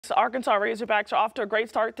Arkansas Razorbacks are off to a great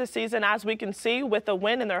start this season, as we can see, with a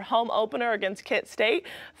win in their home opener against Kent State.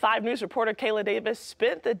 5 News reporter Kayla Davis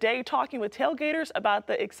spent the day talking with tailgaters about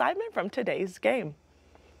the excitement from today's game.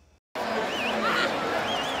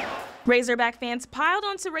 Razorback fans piled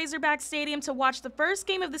onto Razorback Stadium to watch the first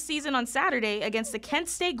game of the season on Saturday against the Kent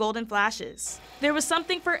State Golden Flashes. There was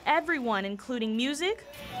something for everyone, including music,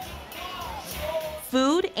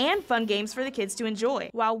 food, and fun games for the kids to enjoy.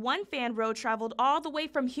 While one fan road traveled all the way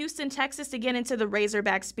from Houston, Texas to get into the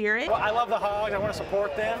Razorback spirit. Well, I love the Hogs. I want to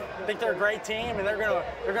support them. I think they're a great team, and they're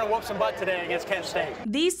gonna whoop some butt today against Kent State.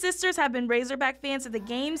 These sisters have been Razorback fans of the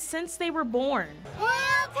game since they were born.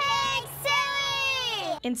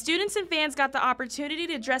 And students and fans got the opportunity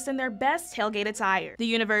to dress in their best tailgate attire. The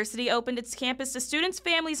university opened its campus to students'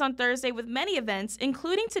 families on Thursday with many events,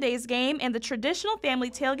 including today's game and the traditional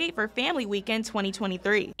family tailgate for Family Weekend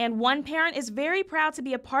 2023. And one parent is very proud to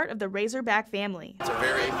be a part of the Razorback family. It's a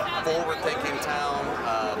very forward-thinking town,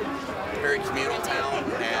 very communal town,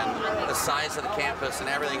 and the size of the campus and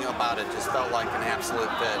everything about it just felt like an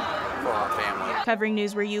absolute fit for our family. Covering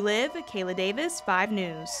news where you live, Kayla Davis, 5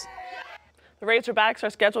 News. The Razorbacks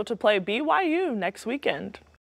are scheduled to play BYU next weekend.